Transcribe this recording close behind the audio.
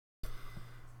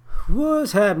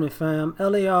What's happening, fam?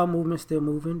 L.A.R. movement still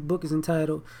moving. Book is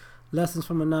entitled Lessons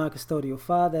from a Non-Custodial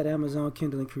Father at Amazon,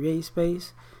 Kindle, and Create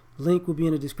Space. Link will be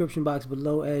in the description box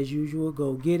below as usual.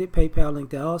 Go get it. PayPal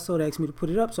link there also. They asked me to put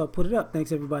it up, so I put it up.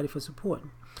 Thanks everybody for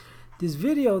supporting. This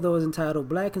video, though, is entitled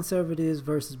Black Conservatives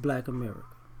versus Black America.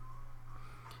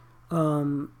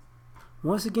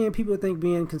 Once again, people think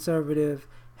being conservative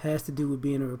has to do with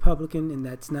being a Republican, and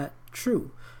that's not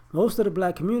true. Most of the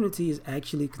black community is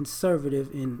actually conservative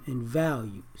in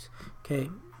values, okay?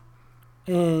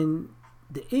 And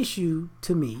the issue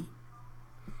to me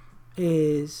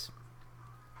is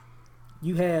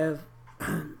you have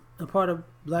a part of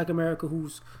black America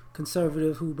who's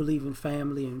conservative, who believe in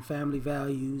family and family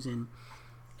values and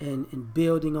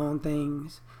building on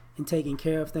things and taking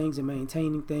care of things and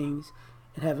maintaining things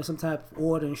and having some type of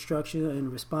order and structure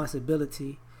and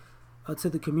responsibility to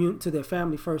the community, to their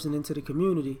family first, and then to the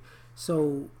community,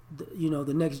 so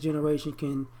the next generation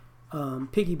can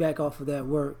piggyback off of that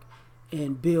work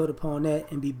and build upon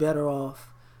that and be better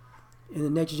off, and the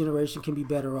next generation can be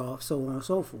better off, so on and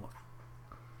so forth.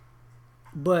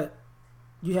 But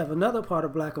you have another part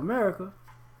of black America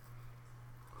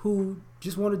who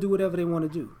just want to do whatever they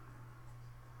want to do,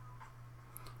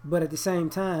 but at the same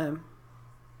time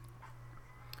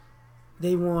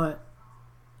they want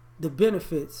the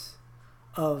benefits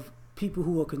of people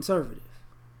who are conservative.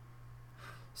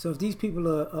 So if these people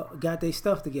are got their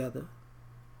stuff together,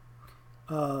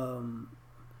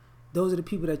 those are the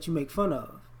people that you make fun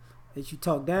of, that you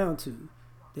talk down to,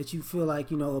 that you feel like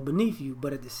are beneath you.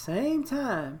 But at the same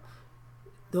time,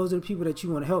 those are the people that you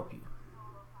want to help you.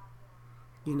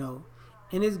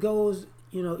 And it goes,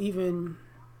 even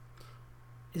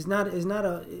it's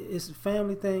a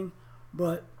family thing,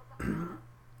 but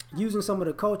using some of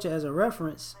the culture as a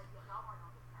reference.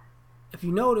 If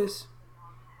you notice,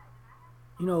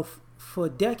 for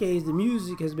decades the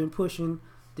music has been pushing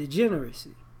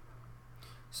degeneracy.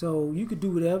 So you could do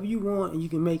whatever you want and you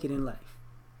can make it in life.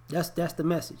 That's the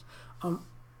message.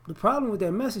 The problem with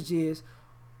that message is,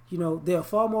 there are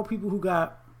far more people who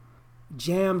got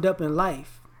jammed up in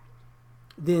life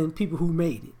than people who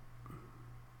made it.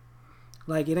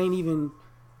 Like, it ain't even,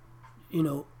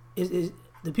 the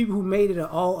people who made it are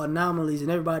all anomalies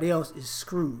and everybody else is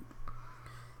screwed.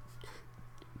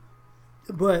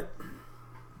 But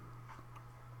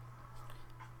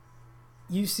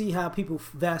you see how people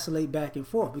vacillate back and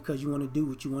forth because you want to do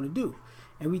what you want to do.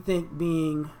 And we think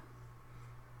being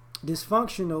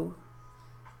dysfunctional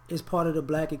is part of the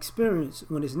black experience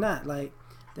when it's not. Like,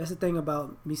 that's the thing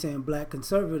about me saying black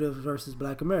conservatives versus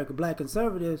black America. Black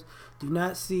conservatives do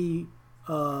not see,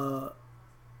 how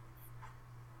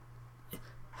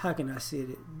can I say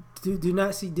it? Do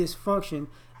not see dysfunction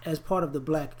as part of the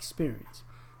black experience.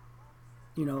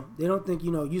 They don't think,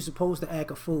 you're supposed to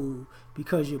act a fool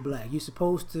because you're black. You're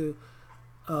supposed to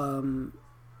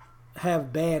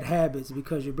have bad habits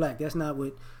because you're black. That's not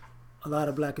what a lot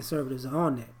of black conservatives are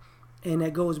on that. And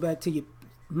that goes back to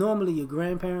normally your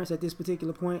grandparents at this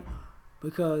particular point,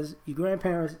 because your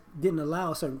grandparents didn't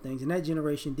allow certain things, and that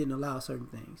generation didn't allow certain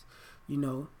things.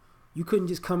 You couldn't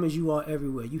just come as you are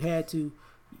everywhere. You had to,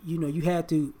 you had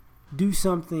to do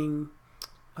something.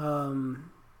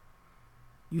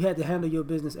 You had to handle your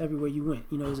business everywhere you went.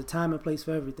 It was a time and place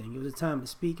for everything. It was a time to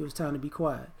speak. It was a time to be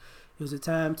quiet. It was a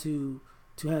time to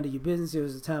handle your business. It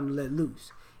was a time to let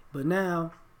loose. But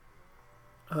now,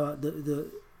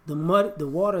 the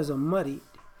waters are muddied,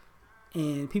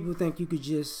 and people think you could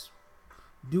just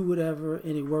do whatever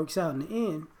and it works out in the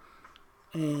end,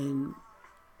 and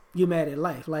you're mad at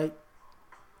life. Like,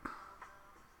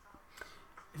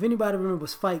 if anybody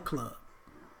remembers Fight Club,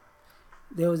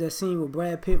 there was that scene where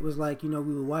Brad Pitt was like, we've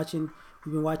been watching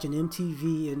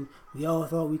MTV and we all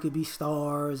thought we could be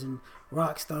stars and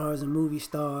rock stars and movie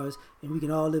stars and we can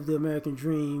all live the American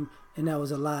dream, and that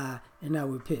was a lie, and now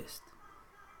we're pissed.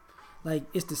 Like,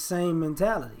 it's the same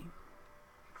mentality,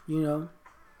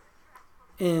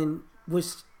 and which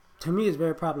to me is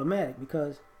very problematic,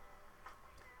 because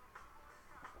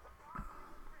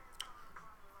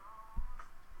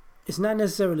it's not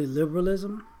necessarily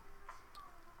liberalism,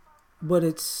 but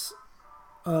it's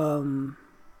we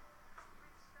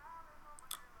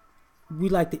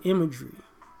like the imagery,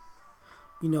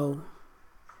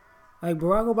 like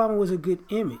Barack Obama was a good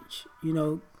image,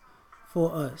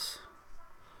 for us,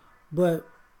 but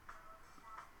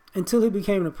until he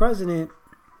became the president,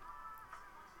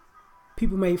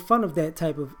 people made fun of that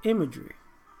type of imagery.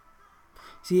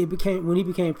 See, when he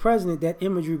became president, that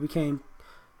imagery became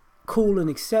cool and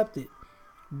accepted,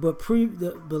 but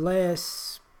the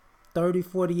last 30,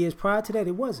 40 years prior to that,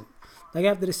 it wasn't. Like,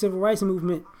 after the civil rights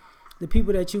movement, the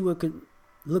people that you would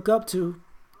look up to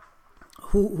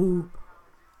who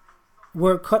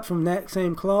were cut from that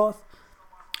same cloth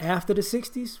after the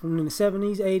 60s, from the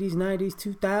 70s, 80s, 90s,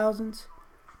 2000s,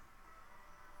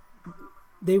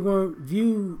 they weren't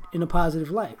viewed in a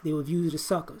positive light. They were viewed as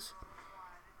suckers.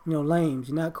 Lames,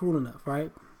 you're not cool enough,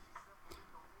 right?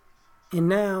 And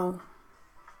now,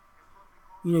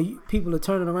 people are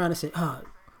turning around and say, I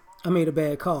made a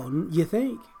bad call. You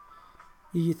think?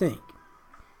 You think.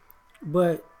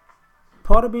 But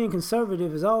part of being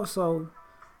conservative is also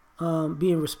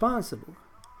being responsible.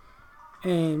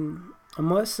 And I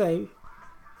must say,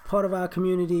 part of our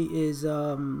community is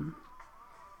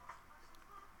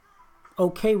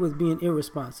okay with being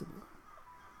irresponsible.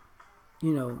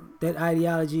 That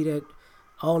ideology that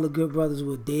all the good brothers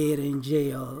were dead or in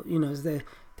jail,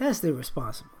 that's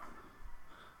irresponsible.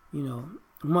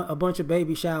 A bunch of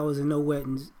baby showers and no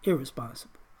weddings,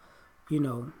 irresponsible.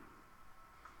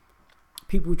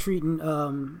 People treating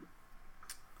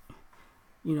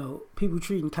people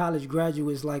treating college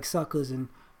graduates like suckers and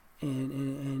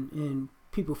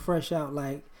people fresh out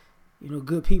like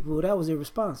good people. That was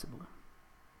irresponsible.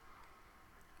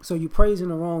 So you're praising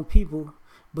the wrong people,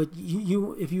 but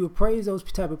if you appraise those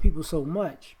type of people so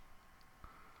much,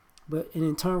 and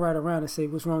then turn right around and say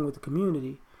what's wrong with the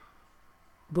community.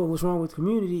 But what's wrong with the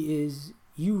community is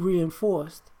you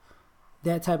reinforced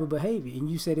that type of behavior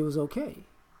and you said it was okay.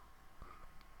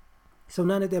 So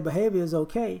now that behavior is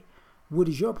okay, what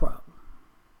is your problem?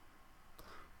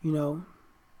 And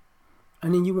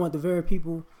then you want the very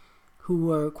people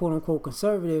who are quote unquote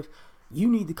conservative, you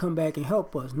need to come back and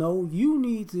help us. No, you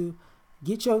need to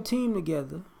get your team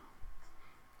together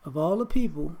of all the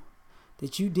people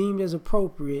that you deemed as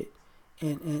appropriate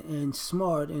and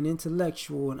smart and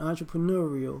intellectual and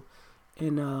entrepreneurial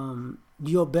and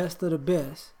your best of the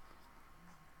best,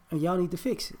 and y'all need to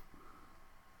fix it.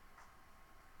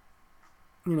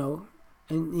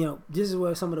 This is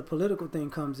where some of the political thing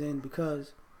comes in,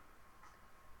 because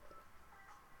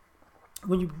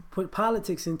when you put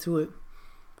politics into it,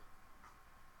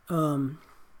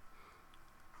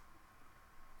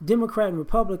 Democrat and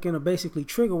Republican are basically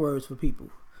trigger words for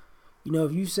people.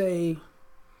 If you say,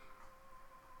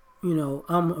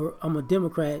 I'm a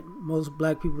Democrat, most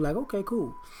black people are like, okay,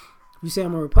 cool. If you say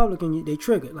I'm a Republican, they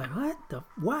trigger. Like,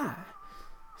 why?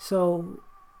 So,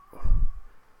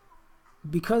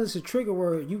 because it's a trigger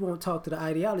word, you won't talk to the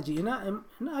ideology. And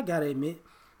I gotta admit,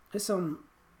 there's some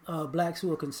blacks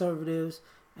who are conservatives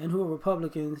and who are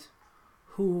Republicans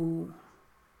who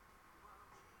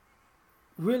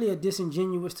really are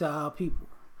disingenuous to our people.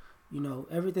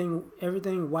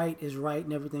 Everything white is right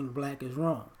and everything black is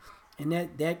wrong. And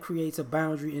that creates a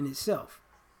boundary in itself.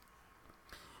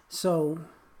 So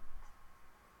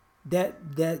that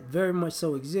very much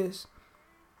so exists.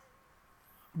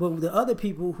 But the other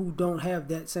people who don't have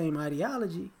that same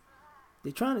ideology,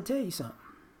 they're trying to tell you something.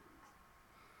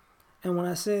 And when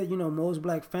I said, most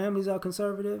black families are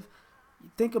conservative,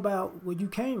 think about where you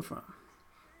came from.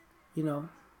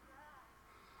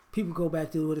 People go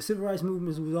back to the civil rights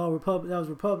movement was all that was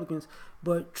Republicans,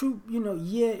 but true,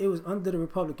 it was under the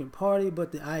Republican Party,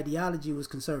 but the ideology was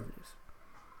conservative.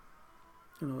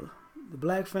 The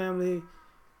black family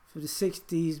for the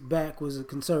 60s back was a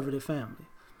conservative family,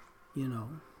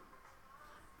 and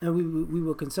we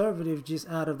were conservative just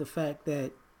out of the fact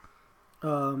that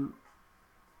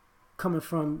coming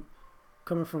from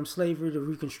slavery to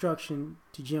Reconstruction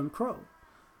to Jim Crow,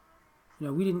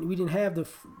 we didn't have the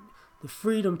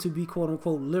freedom to be quote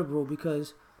unquote liberal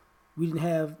because we didn't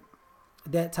have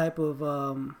that type of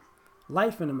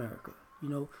life in America.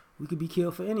 We could be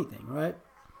killed for anything, right?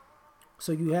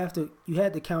 So you had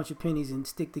to count your pennies and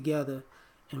stick together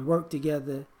and work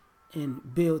together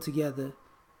and build together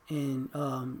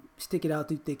and stick it out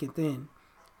through thick and thin.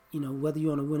 Whether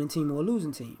you're on a winning team or a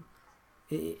losing team,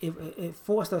 it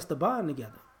forced us to bond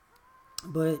together.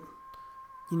 But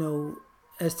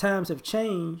as times have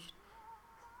changed,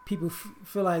 people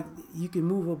feel like you can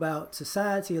move about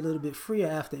society a little bit freer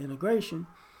after integration,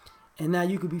 and now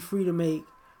you could be free to make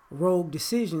rogue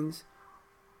decisions,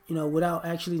 without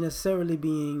actually necessarily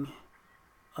being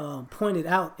pointed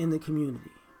out in the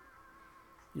community.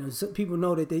 So people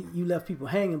know that you left people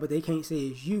hanging, but they can't say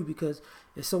it's you because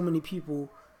there's so many people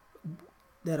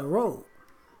that are rogue.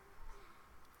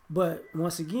 But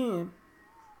once again,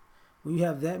 when you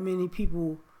have that many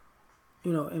people,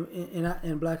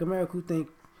 in Black America who think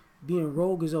being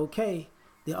rogue is okay,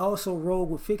 they're also rogue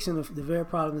with fixing the very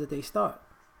problems that they start.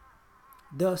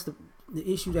 Thus, the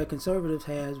issue that conservatives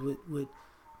has with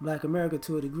Black America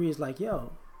to a degree is like,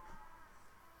 yo,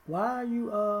 why are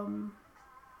you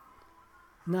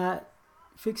not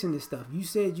fixing this stuff? You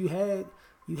said you had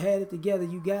it together,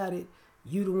 you got it,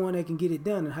 You the one that can get it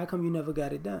done, and how come you never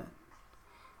got it done?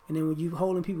 And then when you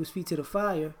holding people's feet to the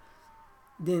fire,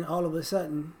 then all of a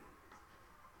sudden,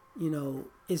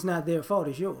 it's not their fault,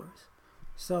 it's yours.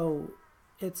 So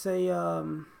it's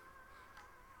a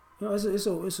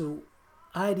it's a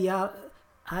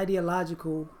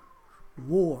ideological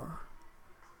war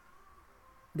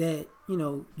that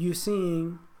you're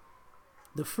seeing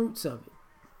the fruits of it.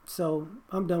 So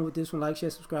I'm done with this one. Like, share,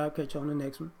 subscribe. Catch you on the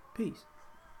next one. Peace.